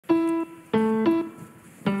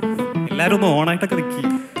എല്ലാരും ഒന്ന് ഓണായിട്ടൊക്കെ നിൽക്കി.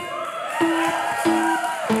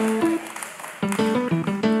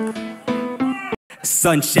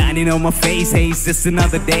 Sun shining on my face, hey, it's just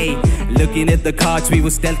another day. Looking at the cards we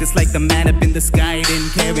was dealt, it's like the man up in the sky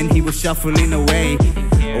didn't care when he was shuffling away.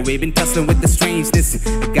 Oh, we've been tussling with the strangeness,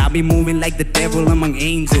 it got me moving like the devil among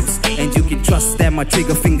angels. And you can trust that my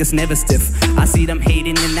trigger fingers never stiff. I see them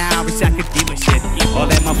hating and now I wish I could give a shit. All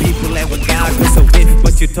that my people that were God was so with.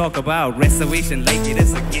 But you talk about restoration like it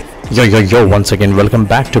is a gift. Yo, once again welcome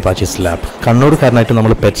back to Pachi's Lab. കണ്ണൂർക്കാരനായിട്ട്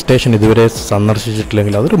നമ്മൾ pet station ഇതുവരെ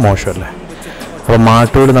സന്ദർശിച്ചിട്ടില്ലെങ്കിൽ അതൊരു മോശമല്ലേ. അപ്പോൾ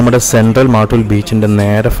മാട്ടൂൽ നമ്മുടെ central Mattool ബീച്ചിൻ്റെ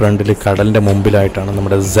നേരെ ഫ്രണ്ടിൽ കടലിൻ്റെ മുമ്പിലായിട്ടാണ്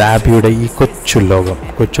നമ്മുടെ സാബിയുടെ ഈ കൊച്ചു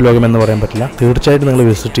ലോകം എന്ന് പറയാൻ പറ്റില്ല, തീർച്ചയായിട്ടും നിങ്ങൾ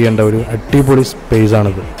വിസിറ്റ് ചെയ്യേണ്ട ഒരു അടിപൊളി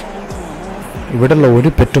സ്പേസാണിത്. ഇവിടെയുള്ള ഒരു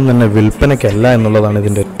പെറ്റും തന്നെ വിൽപ്പനയ്ക്കല്ല എന്നുള്ളതാണ്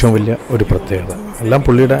ഇതിൻ്റെ ഏറ്റവും വലിയ ഒരു പ്രത്യേകത. എല്ലാം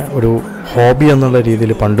പുള്ളിയുടെ ഒരു ഹോബി എന്നുള്ള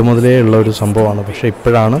രീതിയിൽ പണ്ട് മുതലേ ഉള്ള ഒരു സംഭവമാണ്. പക്ഷേ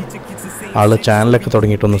ഇപ്പോഴാണ് ആൾ ചാനലൊക്കെ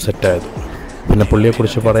തുടങ്ങിയിട്ടൊന്ന് സെറ്റായത്. പിന്നെ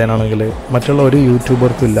പുള്ളിയെക്കുറിച്ച് പറയാനാണെങ്കിൽ മറ്റുള്ള ഒരു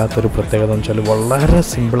യൂട്യൂബർക്കും ഇല്ലാത്തൊരു പ്രത്യേകത എന്ന് വെച്ചാൽ വളരെ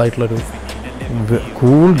സിമ്പിളായിട്ടുള്ളൊരു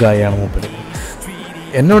കൂൾ ഗായാണ് മൂപ്പര്.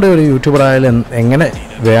 എന്നോട് ഒരു യൂട്യൂബർ ആയാലും എങ്ങനെ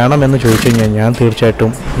വേണമെന്ന് ചോദിച്ചു കഴിഞ്ഞാൽ ഞാൻ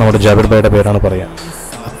തീർച്ചയായിട്ടും നമ്മുടെ ജാബിർ ഭായിയുടെ പേരാണ് പറയുക.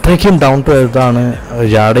 അത്രയ്ക്കും ഡൗൺ ടു എർത്താണ്,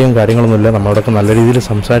 ജാടയും കാര്യങ്ങളൊന്നുമില്ല. നമ്മളോടൊക്കെ നല്ല രീതിയിൽ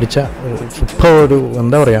സംസാരിച്ച സൂപ്പർ ഒരു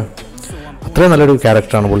എന്താ പറയുക, അത്രയും നല്ലൊരു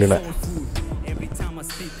ക്യാരക്ടറാണ് പുള്ളിയുടെ.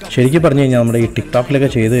 ശരിക്കും പറഞ്ഞു കഴിഞ്ഞാൽ നമ്മുടെ ഈ ടിക്ടോക്കിലൊക്കെ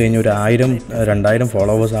ചെയ്ത് കഴിഞ്ഞാൽ ഒരു 1000-2000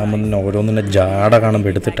 ഫോളോവേഴ്സ് ആകുമ്പോൾ തന്നെ ഓരോന്നിൻ്റെ ജാട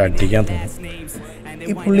കാണുമ്പോൾ എടുത്തിട്ട് അടിക്കാൻ തോന്നും.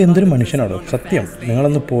 ഈ പുള്ളി എന്തൊരു മനുഷ്യനാണോ സത്യം.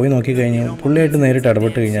 നിങ്ങളൊന്ന് പോയി നോക്കിക്കഴിഞ്ഞാൽ പുള്ളിയായിട്ട് നേരിട്ട്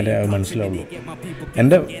ഇടപെട്ട് കഴിഞ്ഞാലേ അത് മനസ്സിലാവുള്ളൂ.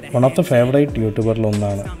 എൻ്റെ one of the favourite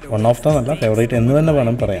യൂട്യൂബറിലൊന്നാണ്. One of the നല്ല ഫേവറേറ്റ് എന്ന് തന്നെ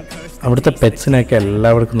വേണം പറയാം. അവിടുത്തെ പെറ്റ്സിനെയൊക്കെ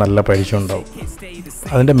എല്ലാവർക്കും നല്ല പരിചയം ഉണ്ടാവും.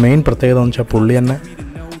 അതിൻ്റെ മെയിൻ പ്രത്യേകത എന്ന് വെച്ചാൽ പുള്ളി തന്നെ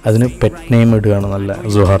അതിന് പെറ്റ് നെയിം ഇടുകയാണ്. നല്ല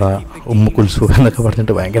സുഹറ, ഉമ്മു കുൽസു എന്നൊക്കെ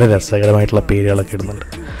പറഞ്ഞിട്ട് ഭയങ്കര രസകരമായിട്ടുള്ള പേരുകളൊക്കെ ഇടുന്നുണ്ട്.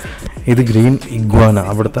 ഇത് ഗ്രീൻ ഇഗ്വാന,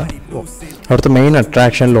 അവിടുത്തെ മെയിൻ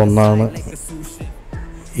അട്രാക്ഷനിലൊന്നാണ്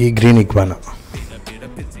ഈ ഗ്രീൻ ഇഗ്വാന.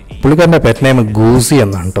 പുള്ളിക്കാരൻ്റെ പെറ്റ് നെയിം ഗൂസി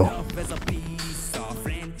എന്നാണ് കേട്ടോ.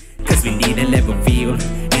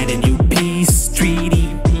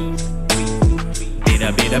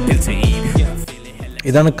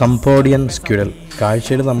 ഇതാണ് കംബോഡിയൻ സ്ക്വിഡൽ.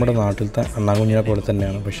 കാഴ്ചയിൽ നമ്മുടെ നാട്ടിലത്തെ അണ്ണാകുഞ്ഞിനെ പോലെ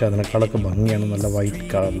തന്നെയാണ്, പക്ഷേ അതിനേക്കാളൊക്കെ ഭംഗിയാണ്, നല്ല വൈറ്റ്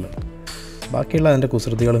കളറിൽ. ബാക്കിയുള്ള അതിൻ്റെ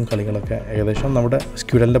കുസൃതികളും കളികളൊക്കെ ഏകദേശം നമ്മുടെ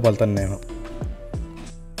സ്ക്വിഡലിൻ്റെ പോലെ തന്നെയാണ്.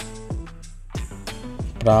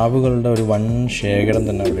 പ്രാവുകളുടെ ഒരു വൻ ശേഖരം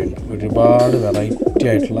തന്നെ അവിടെയുണ്ട്. ഒരുപാട് വെറൈറ്റി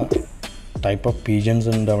ആയിട്ടുള്ള ടൈപ്പ് ഓഫ് പീജൻസ്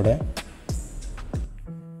ഉണ്ട് അവിടെ.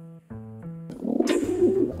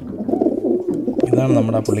 ഇതാണ്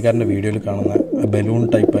നമ്മുടെ ആ പുള്ളിക്കാരൻ്റെ വീഡിയോയിൽ കാണുന്ന ബലൂൺ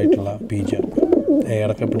ടൈപ്പായിട്ടുള്ള പീജൻ.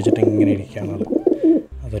 എയറൊക്കെ പിടിച്ചിട്ട് ഇങ്ങനെ ഇരിക്കുകയാണ് ആൾ.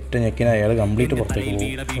 അതൊറ്റ ഞെക്കിന് അയാൾ കംപ്ലീറ്റ് പുറത്തേക്ക്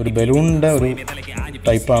പോകും. ഒരു ബലൂണിൻ്റെ ഒരു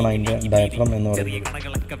ടൈപ്പാണ് അതിൻ്റെ ഡയഫ്രം എന്ന് പറയുന്നത്.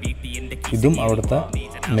 ഇതും അവിടുത്തെ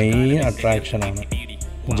മെയിൻ അട്രാക്ഷനാണ്.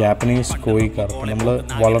 ജാപ്പനീസ് കോയി കറുപ്പ്. നമ്മൾ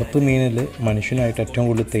വളർത്തു മീനിൽ മനുഷ്യനായിട്ട് ഏറ്റവും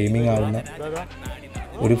കൂടുതൽ തേമിങ് ആകുന്ന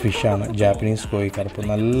ഒരു ഫിഷാണ് ജാപ്പനീസ് കോയി കറുപ്പ്.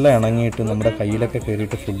 നല്ല ഇണങ്ങിയിട്ട് നമ്മുടെ കയ്യിലൊക്കെ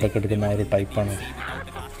കയറിയിട്ട് ഫുഡൊക്കെ എടുക്കുന്ന ആ ഒരു ടൈപ്പാണ്.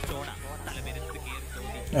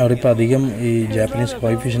 അവരിപ്പോൾ അധികം ഈ ജാപ്പനീസ്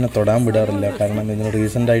കോയി ഫിഷിനെ തൊടാൻ വിടാറില്ല. കാരണം ഇതിന്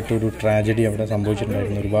റീസെൻ്റായിട്ടൊരു ട്രാജഡി അവിടെ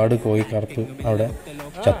സംഭവിച്ചിട്ടുണ്ടായിരുന്നു. ഒരുപാട് കോയി കറുപ്പ് അവിടെ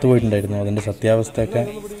ചത്തുപോയിട്ടുണ്ടായിരുന്നു. അതിൻ്റെ സത്യാവസ്ഥയൊക്കെ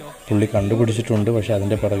പുള്ളി കണ്ടുപിടിച്ചിട്ടുണ്ട്. പക്ഷേ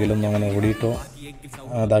അതിൻ്റെ പിറകിലൊന്നും അങ്ങനെ ഓടിയിട്ടോ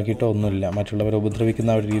അതാക്കിയിട്ടോ ഒന്നുമില്ല. മറ്റുള്ളവരെ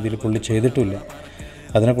ഉപദ്രവിക്കുന്ന ഒരു രീതിയിൽ പുള്ളി ചെയ്തിട്ടുമില്ല.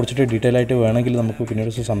 അതിനെക്കുറിച്ചിട്ട് ഡീറ്റെയിൽ ആയിട്ട് വേണമെങ്കിൽ നമുക്ക്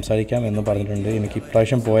പിന്നീട് സംസാരിക്കാം എന്ന് പറഞ്ഞിട്ടുണ്ട്. എനിക്ക്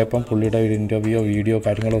ഇപ്രാവശ്യം പോയപ്പം പുള്ളിയുടെ ഒരു ഇൻ്റർവ്യൂയോ വീഡിയോ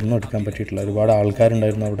കാര്യങ്ങളൊന്നും എടുക്കാൻ പറ്റിയിട്ടില്ല. ഒരുപാട്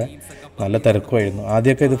ആൾക്കാരുണ്ടായിരുന്നു അവിടെ, നല്ല തിരക്കുമായിരുന്നു.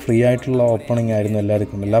 ആദ്യമൊക്കെ ഇത് ഫ്രീ ആയിട്ടുള്ള ഓപ്പണിംഗ് ആയിരുന്നു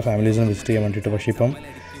എല്ലാവർക്കും, എല്ലാ ഫാമിലീസിനും വിസിറ്റ് ചെയ്യാൻ വേണ്ടിയിട്ട്. പക്ഷേ ഇപ്പം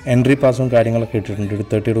എൻട്രി പാസും കാര്യങ്ങളൊക്കെ ഇട്ടിട്ടുണ്ട്. ഒരു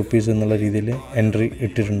 30 rupees എന്നുള്ള രീതിയിൽ എൻട്രി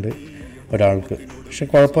ഇട്ടിട്ടുണ്ട് ഒരാൾക്ക്. പക്ഷെ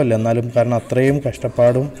കുഴപ്പമില്ല എന്നാലും, കാരണം അത്രയും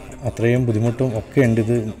കഷ്ടപ്പാടും അത്രയും ബുദ്ധിമുട്ടും ഒക്കെ ഉണ്ട്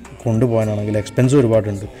ഇത് കൊണ്ടുപോകാനാണെങ്കിൽ. എക്സ്പെൻസ്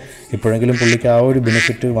ഒരുപാടുണ്ട്. ഇപ്പോഴെങ്കിലും പുള്ളിക്ക് ആ ഒരു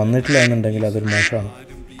ബെനിഫിറ്റ് വന്നിട്ടില്ല എന്നുണ്ടെങ്കിൽ അതൊരു മോശമാണ്.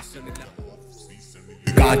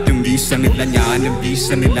 കാറ്റും വീശണില്ല, ഞാനും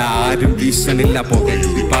വീശണില്ല, ആരും വീശണില്ല,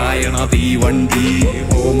 പായണ തീവണ്ടി,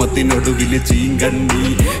 ഹോമത്തിനൊടുവില് ചീങ്കണ്ണി,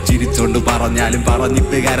 ചിരിച്ചോണ്ട് പറഞ്ഞാലും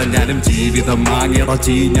പറഞ്ഞിട്ട് കരഞ്ഞാലും ജീവിതം മാങ്ങിട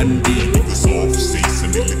ചീഞ്ഞണ്ടി.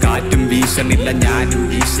 കാറ്റും വീശണില്ല, ഞാനും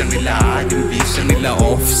വീശണില്ല, ആരും വീശണില്ല,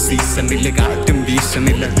 ഓഫ് സീസണില് കാറ്റും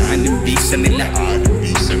വീശണില്ല, ഞാനും വീശണില്ല, ആരും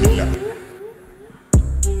വീശണില്ല.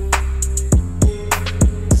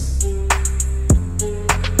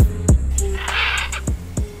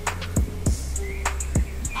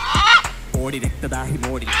 രക്തദാഹി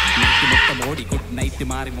മോടി മൊത്തമോടി, ഗുഡ് നൈറ്റ്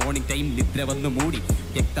മാറി മോർണിംഗ് ടൈം നിദ്ര വന്ന് മൂടി,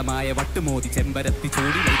 വ്യക്തമായ വട്ടുമോതി ചെമ്പരത്തി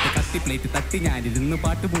ചൂടി, ലൈറ്റ് കത്തി പ്ലേറ്റ് തട്ടി ഞാനിരുന്ന്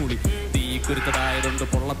പാട്ടുമൂടി. തീ കുരുത്തതായതുകൊണ്ട്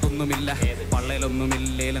പൊള്ളത്തൊന്നുമില്ല,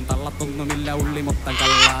 പള്ളയിലൊന്നുമില്ലേലും തള്ളത്തൊന്നുമില്ല, ഉള്ളി മൊത്തം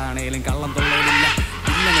കള്ളാണേലും കള്ളം തൊള്ളയിലില്ല.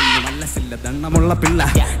 ഇല്ലെന്നും നല്ല മനസ്സില്ല ദണ്ണമുള്ള പിള്ള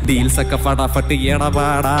ഡീൽസ് ഒക്കെ ഫടാഫട്ട്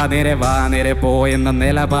ഇടപാടാ നേരെ വാ നേരെ പോയെന്ന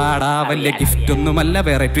നിലപാടാ വലിയ ഗിഫ്റ്റ് ഒന്നുമല്ല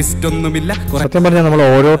വേറെ ട്വിസ്റ്റ് ഒന്നുമില്ല. സത്യം പറഞ്ഞാൽ നമ്മൾ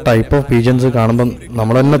ഓരോ ടൈപ്പ് ഓഫ് പീജൻസ് കാണുമ്പം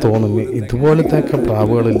നമ്മൾ തന്നെ തോന്നും ഇതുപോലത്തെ ഒക്കെ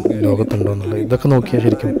പ്രാവുകൾ ലോകത്തുണ്ടോ എന്നുള്ളത്. ഇതൊക്കെ നോക്കിയാൽ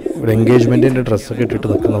ശരിക്കും ഒരു എൻഗേജ്മെന്റിന്റെ ഡ്രസ്സൊക്കെ ഇട്ടിട്ട്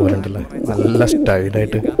നിൽക്കുന്ന പോലെ ഉണ്ടല്ലോ, നല്ല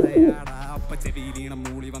സ്റ്റൈലായിട്ട്.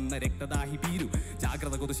 രക്തദാഹി പീരു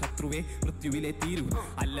ജാഗ്രത കൊതു ശത്രുവേ മൃത്യുവിലെ തീരു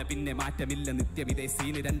അല്ല പിന്നെ മാറ്റമില്ല നിത്യവിതേ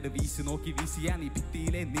സീന് രണ്ട് വീശു നോക്കി വീശിയാ നീ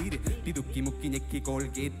ഭിത്തിയിലെ നീര് പിതുക്കി മുക്കി ഞെക്കി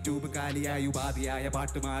കോൾഗേറ്റ് ട്യൂബ് കാലിയായി ഉപാധിയായ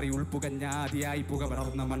പാട്ടുമാറി ഉൾപ്പുകഞ്ഞാതിയായി പുക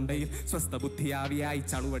വളർന്ന മണ്ടയിൽ സ്വസ്ഥ ബുദ്ധിയാവിയായി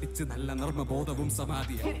ചളുവടിച്ച് നല്ല നർമ്മബോധവും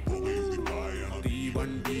സമാധിയായി.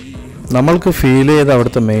 നമ്മൾക്ക് ഫീൽ ചെയ്ത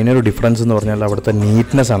അവിടുത്തെ മെയിൻ ഒരു ഡിഫറൻസ് എന്ന് പറഞ്ഞാൽ അവിടുത്തെ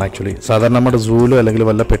നീറ്റ്നെസ് ആണ്. ആക്ച്വലി സാധാരണ നമ്മുടെ സൂലോ അല്ലെങ്കിൽ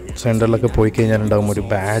വല്ല പെറ്റ് സെൻ്ററിലൊക്കെ പോയി കഴിഞ്ഞാൽ ഉണ്ടാകും ഒരു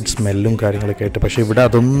ബാഡ് സ്മെല്ലും കാര്യങ്ങളൊക്കെ ആയിട്ട്. പക്ഷേ ഇവിടെ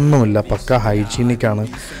അതൊന്നുമില്ല, പക്ക ഹൈജീനിക്കാണ്.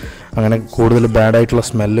 അങ്ങനെ കൂടുതൽ ബാഡായിട്ടുള്ള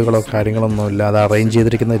സ്മെല്ലുകളോ കാര്യങ്ങളൊന്നുമില്ല. അത് അറേഞ്ച്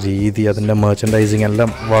ചെയ്തിരിക്കുന്ന രീതി, അതിൻ്റെ മെർച്ചൻഡൈസിങ്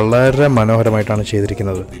എല്ലാം വളരെ മനോഹരമായിട്ടാണ്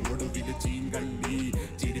ചെയ്തിരിക്കുന്നത്.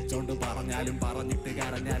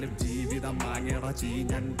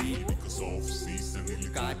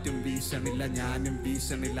 കാറ്റും വീശണില്ല ഞാനും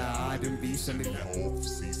വീശണില്ല ആരും വീശണില്ല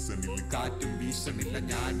കാറ്റും വീശണില്ല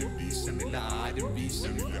ഞാനും വീശണില്ല ആരും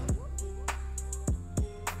വീശണില്ല.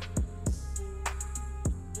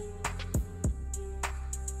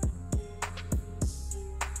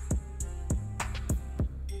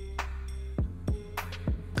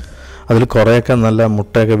 അതിൽ കുറേയൊക്കെ നല്ല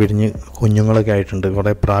മുട്ടയൊക്കെ വിരിഞ്ഞ് കുഞ്ഞുങ്ങളൊക്കെ ആയിട്ടുണ്ട്.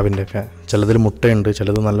 കുറേ പ്രാവിൻ്റെ ഒക്കെ ചിലതിൽ മുട്ടയുണ്ട്,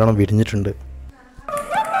 ചിലത് നല്ലോണം വിരിഞ്ഞിട്ടുണ്ട്.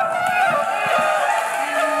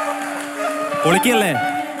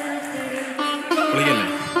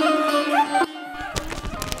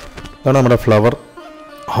 അതാണ് നമ്മുടെ ഫ്ലവർ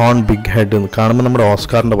ഹോൺ ബിഗ് ഹെഡ്. കാണുമ്പോൾ നമ്മുടെ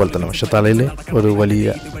ഓസ്കാറിൻ്റെ പോലെ തന്നെ, പക്ഷെ തലയിൽ ഒരു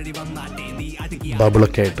വലിയ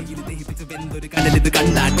ബബിളൊക്കെ ആയിട്ട്. കടലിത്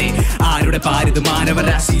കണ്ടാട്ടെ ആരുടെ പാരിത്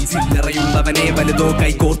മാനവരാശി ചില്ലറയുള്ളവനെ വലുതോ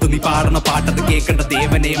കൈകോർത്തു നീ പാടണ പാട്ടത് കേൾക്കേണ്ട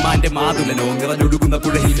ദേവനെ മാന്റെ മാതുലനോ നിറഞ്ഞൊഴുകുന്ന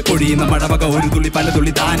പുഴയിൽ പൊഴിയുന്ന മഴവക ഒരു തുള്ളി പല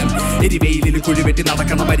തുള്ളി ദാനം എരിവെയിലിൽ കുഴിവെട്ടി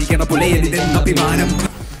നടക്കണ ഭരിക്കണ പുലയലിതെന്ന അഭിമാനം.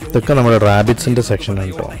 ഇതൊക്കെ നമ്മുടെ റാബിറ്റ്സിൻ്റെ സെക്ഷനാണ്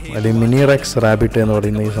കേട്ടോ. അല്ലെങ്കിൽ മിനി റെക്സ് റാബിറ്റ് എന്ന്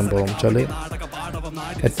പറയുന്ന ഈ സംഭവം വെച്ചാൽ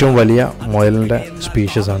ഏറ്റവും വലിയ മുയലിൻ്റെ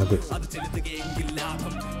സ്പീഷ്യസാണിത്.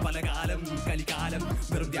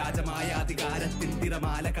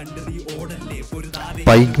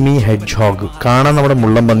 പൈഗ്മി ഹെഡ്ജ് ഹോഗ് കാണാൻ നമ്മുടെ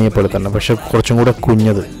മുള്ളം പന്നിയെ പോലെ തന്നെ, പക്ഷെ കുറച്ചും കൂടെ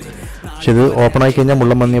കുഞ്ഞത്. പക്ഷെ ഇത് ഓപ്പൺ ആയി കഴിഞ്ഞാൽ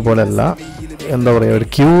മുള്ളം പന്നിയെ പോലെ അല്ല, എന്താ പറയുക, ഒരു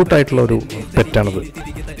ക്യൂട്ടായിട്ടുള്ള ഒരു പെറ്റാണിത്.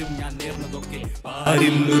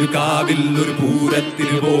 ഒരു കാവിൽ ഒരു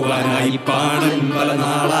പൂരത്തിന് പോകാനായി പാടം പല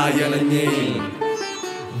നാളായണഞ്ഞേ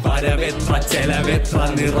വരവെത്ര ചെലവെത്ര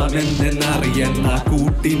നിറമെന്നറിയുന്ന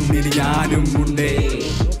കൂട്ടിന്നിൽ ഞാനും ഉണ്ടേ.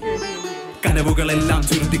 കനവുകളെല്ലാം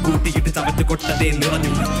ചുരുട്ടി കൂട്ടിയിട്ട് ചവറ്റ് കൊട്ടതേ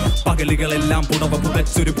നിറഞ്ഞു. പകലുകളെല്ലാം പുടവ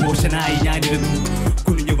പുതച്ചൊരു പോഷനായി ഞാനിരുന്നു.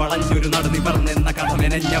 കുനിഞ്ഞു വളഞ്ഞൊരു നടന്നിവർന്നെന്ന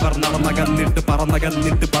കടമെനഞ്ഞവർ നടന്നകന്നിട്ട്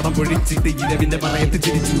പറന്നകന്നിട്ട് പടം പൊഴിച്ചിട്ട് ഇരവിന്റെ പറയത്ത്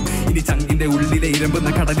ചിരിച്ചു. ഇനി ചങ്കിന്റെ ഉള്ളിലെ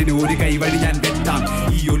ഇരമ്പുന്ന കടലിന് ഒരു കൈവഴി ഞാൻ വെട്ടാം.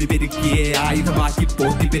 ഈ ഒളി പെരുക്കിയെ ആയുധമാക്കി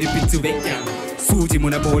പോറ്റി പെരുപ്പിച്ചു വെക്കാം.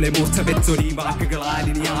 സൂചിമുന പോലെ മൂർച്ച വെച്ചൊരു ഈ വാക്കുകളാൽ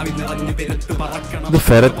ഇനി ആവി നിറഞ്ഞു പെരുത്ത് പറക്കണം. ഇത്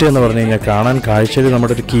ഫെററ്റ് എന്ന് പറഞ്ഞു കഴിഞ്ഞാൽ കാണാൻ കാഴ്ചയിൽ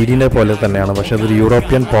നമ്മുടെ ഒരു കീരിനെ പോലെ തന്നെയാണ്, പക്ഷെ അതൊരു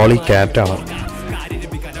യൂറോപ്യൻ പോളി കാറ്റാണ്.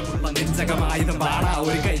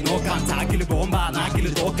 ഒരു കൈ നോക്കാം ചാക്കില് ബോംബ നാക്കില്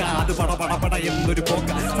തോക്ക അത് പട പട പട എന്നൊരു പോക്ക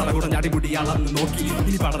തലകുടഞ്ഞ അടിമുടി അളന്ന് നോക്കി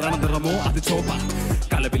ഇനി പടരണ നിറമോ അത് ചോപ്പ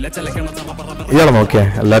കലപില്ല ചലക്കണ. ഇയാളെ നോക്കിയാൽ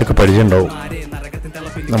എല്ലാവർക്കും പരിചയം ഉണ്ടാവും.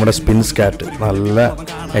 നമ്മുടെ സ്പിൻസ് കാറ്റ് നല്ല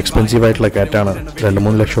എക്സ്പെൻസീവ് ആയിട്ടുള്ള കാറ്റാണ്.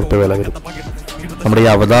 2-3 ലക്ഷം രൂപ വില വരും. നമ്മുടെ ഈ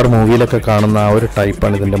അവതാർ മൂവിയിലൊക്കെ കാണുന്ന ആ ഒരു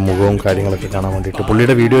ടൈപ്പാണ് ഇതിൻ്റെ മുഖവും കാര്യങ്ങളൊക്കെ കാണാൻ വേണ്ടിയിട്ട്.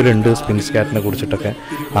 പുള്ളിയുടെ വീഡിയോയിലുണ്ട് സ്പിൻസ് കാറ്റിനെ കുറിച്ചിട്ടൊക്കെ.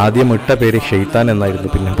 ആദ്യം ഇട്ട പേര് ഷെയ്ത്താൻ എന്നായിരുന്നു,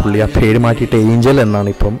 പിന്നെ പുള്ളി ആ പേര് മാറ്റിയിട്ട് ഏഞ്ചൽ എന്നാണ്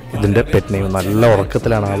ഇപ്പം ഇതിൻ്റെ പെറ്റ് നെയിം. നല്ല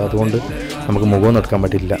ഉറക്കത്തിലാണ് ആൾ, അതുകൊണ്ട് നമുക്ക് മുഖവും നടക്കാൻ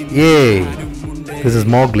പറ്റില്ല. This is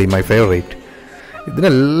Mowgli, my favourite.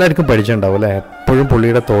 ഇതിനെല്ലാവർക്കും പരിചയമുണ്ടാവും അല്ലേ. എപ്പോഴും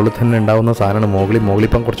പുള്ളിയുടെ തോളിൽ തന്നെ ഉണ്ടാവുന്ന സാധനമാണ് മോഗ്ലി. മോഗ്ലി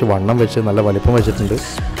ഇപ്പം കുറച്ച് വണ്ണം വെച്ച് നല്ല വലിപ്പം വെച്ചിട്ടുണ്ട്.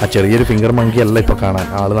 ആ ചെറിയൊരു ഫിംഗർ മങ്കി അല്ല ഇപ്പോൾ കാണാൻ.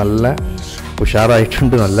 ആൾ നല്ല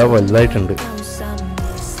ഉഷാറായിട്ടുണ്ട്, നല്ല വലുതായിട്ടുണ്ട്.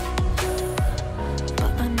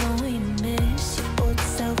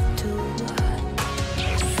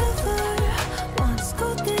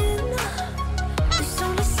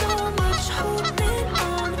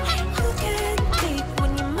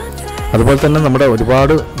 അതുപോലെ തന്നെ നമ്മുടെ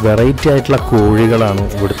ഒരുപാട് വെറൈറ്റി ആയിട്ടുള്ള കോഴികളാണ്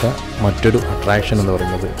ഇവിടുത്തെ മറ്റൊരു അട്രാക്ഷൻ എന്ന്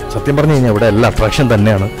പറയുന്നത്. സത്യം പറഞ്ഞു കഴിഞ്ഞാൽ ഇവിടെ എല്ലാ അട്രാക്ഷൻ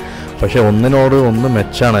തന്നെയാണ്, പക്ഷേ ഒന്നിനോട് ഒന്ന്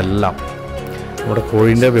മെച്ചാണ് എല്ലാം. നമ്മുടെ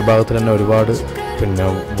കോഴീൻ്റെ വിഭാഗത്തിൽ തന്നെ ഒരുപാട് പിന്നെ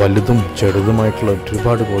വലുതും ചെറുതുമായിട്ടുള്ള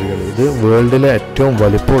ഒരുപാട് കോഴികൾ. ഇത് വേൾഡിലെ ഏറ്റവും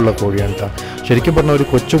വലിപ്പമുള്ള കോഴിയാണ് കേട്ടോ. ശരിക്കും പറഞ്ഞാൽ ഒരു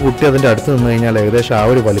കൊച്ചു കുട്ടി അതിൻ്റെ അടുത്ത് നിന്ന് കഴിഞ്ഞാൽ ഏകദേശം ആ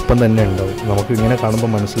ഒരു വലിപ്പം തന്നെ ഉണ്ടാവും. നമുക്ക് ഇങ്ങനെ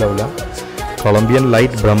കാണുമ്പോൾ മനസ്സിലാവില്ല. കൊളംബിയൻ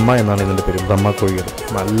ലൈറ്റ് ബ്രഹ്മ എന്നാണ് ഇതിൻ്റെ പേര്. ബ്രഹ്മ കോഴികൾ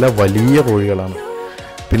നല്ല വലിയ കോഴികളാണ്.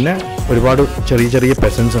 പിന്നെ ഒരുപാട് ചെറിയ ചെറിയ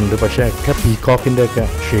പെസൻസ് ഉണ്ട്, പക്ഷേ ഒക്കെ പീകോക്കിൻ്റെ ഒക്കെ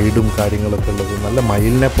ഷെയ്ഡും കാര്യങ്ങളൊക്കെ ഉള്ളത്, നല്ല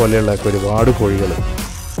മയിലിനെ പോലെയുള്ള ഒക്കെ ഒരുപാട് കോഴികൾ.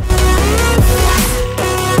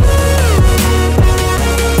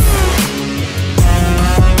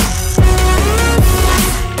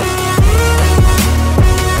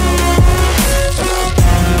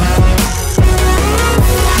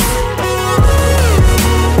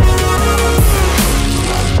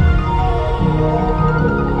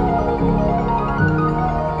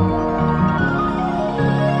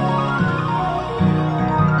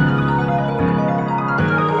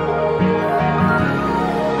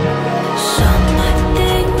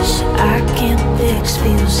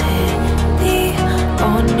 Feels heavy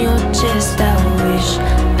on your chest. I wish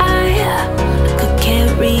I could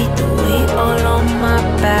carry the weight all on my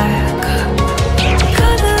back.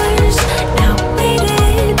 Colors now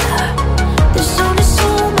faded. There's only so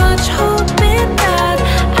much hope in that.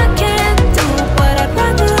 I can't do what I'd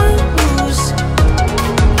rather lose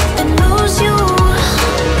than lose you.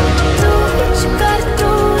 Do what you gotta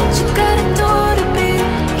do, what you gotta do to be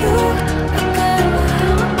you. I gotta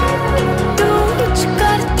do what you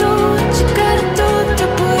gotta do, what you gotta do to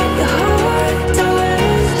put your heart to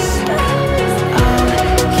rest.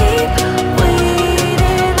 I'll keep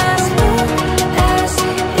waiting as long as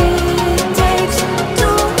it takes. Do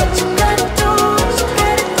what you gotta do, what you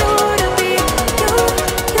gotta do to be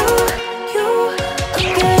you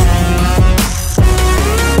again.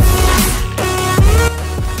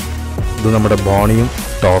 ഇത് നമ്മുടെ ബോണിയും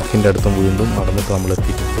ടോർക്കിൻ്റെ അടുത്തും വീണ്ടും നടന്നിട്ട് നമ്മൾ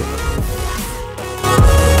എത്തിയിട്ടുണ്ട്.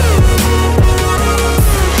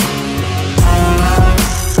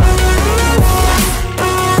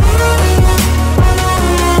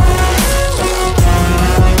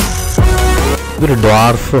 ഇതൊരു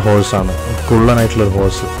dwarf ഹോഴ്സാണ്, കുള്ളനായിട്ടുള്ളൊരു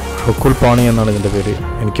horse. ഹുക്കുൽ പോണി എന്നാണ് ഇതിൻ്റെ പേര്.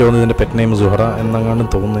 എനിക്ക് തോന്നുന്നു ഇതിൻ്റെ പെറ്റ് നെയിം സുഹറ എന്നങ്ങാണ്ടും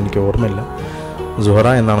തോന്നുന്നു, എനിക്ക് ഓർമ്മയില്ല. സുഹറ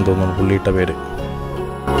എന്നാണ് തോന്നുന്നു പുള്ളിയിട്ട പേര്.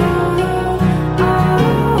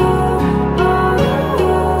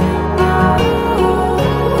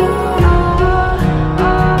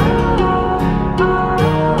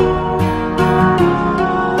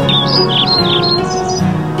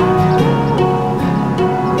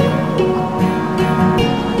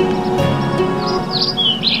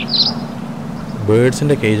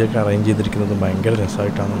 ബേഡ്സിൻ്റെ കേജൊക്കെ അറേഞ്ച് ചെയ്തിരിക്കുന്നത് ഭയങ്കര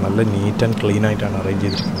രസമായിട്ടാണ്, നല്ല നീറ്റ് ആൻഡ് ക്ലീൻ ആയിട്ടാണ് അറേഞ്ച്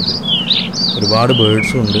ചെയ്തിരിക്കുന്നത്. ഒരുപാട്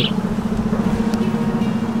ബേഡ്സും ഉണ്ട്.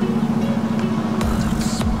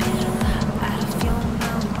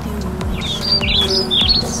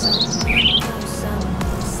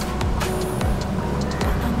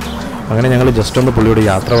 അങ്ങനെ ഞങ്ങൾ ജസ്റ്റ് ഒന്ന് പുള്ളിയോട്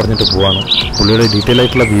യാത്ര പറഞ്ഞിട്ട് പോവാണ്. പുള്ളിയുടെ ഡീറ്റെയിൽ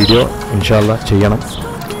ആയിട്ടുള്ള വീഡിയോ ഇൻഷാ അല്ലാഹ് ചെയ്യണം.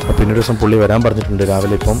 അപ്പോൾ പിന്നൊരു ദിവസം പുള്ളി വരാൻ പറഞ്ഞിട്ടുണ്ട്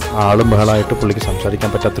രാവിലെ. ഇപ്പം ആളും ബഹളമായിട്ട് പുള്ളിക്ക് സംസാരിക്കാൻ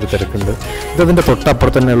പറ്റാത്തൊരു തിരക്കുണ്ട്. ഇതതിൻ്റെ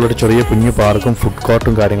തൊട്ടപ്പുറത്ത് തന്നെയുള്ളൊരു ചെറിയ കുഞ്ഞു പാർക്കും ഫുഡ്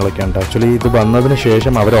കോർട്ടും കാര്യങ്ങളൊക്കെ ഉണ്ട്. ആക്ച്വലി ഇത് വന്നതിന്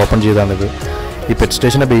ശേഷം അവർ ഓപ്പൺ ചെയ്താണിത്. ഈ പെറ്റ്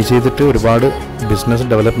സ്റ്റേഷനെ ബേസ് ചെയ്തിട്ട് ഒരുപാട് ബിസിനസ്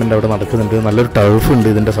ഡെവലപ്മെൻറ്റ് അവിടെ നടക്കുന്നുണ്ട്. നല്ലൊരു ടർഫ് ഉണ്ട്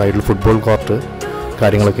ഇതിൻ്റെ സൈഡിൽ, ഫുട്ബോൾ കോർട്ട്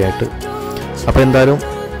കാര്യങ്ങളൊക്കെ ആയിട്ട്. അപ്പോൾ എന്തായാലും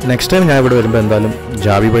നെക്സ്റ്റ് ടൈം ഞാൻ ഇവിടെ വരുമ്പോൾ എന്തായാലും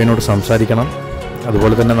ജാബി ബൈനോട് സംസാരിക്കണം.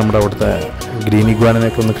 അതുപോലെ തന്നെ നമ്മുടെ അവിടുത്തെ ഗ്രീൻ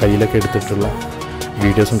ഇഗ്വാനൊക്കെ ഒന്ന് കയ്യിലൊക്കെ എടുത്തിട്ടുള്ള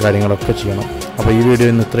വീഡിയോസും കാര്യങ്ങളൊക്കെ ചെയ്യണം. അപ്പോൾ ഈ വീഡിയോ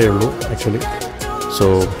ഇന്ന് ഇത്രയേ ഉള്ളൂ ആക്ച്വലി. സോ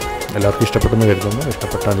എല്ലാവർക്കും ഇഷ്ടപ്പെട്ടെന്ന് കരുതുന്നു.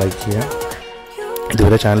 ഇഷ്ടപ്പെട്ടാൽ ലൈക്ക് ചെയ്യുക.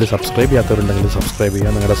 ഇതുവരെ ചാനൽ സബ്സ്ക്രൈബ് ചെയ്യാത്തവരുണ്ടെങ്കിൽ സബ്സ്ക്രൈബ്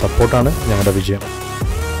ചെയ്യുക. നിങ്ങളുടെ സപ്പോർട്ടാണ് ഞങ്ങളുടെ വിജയം.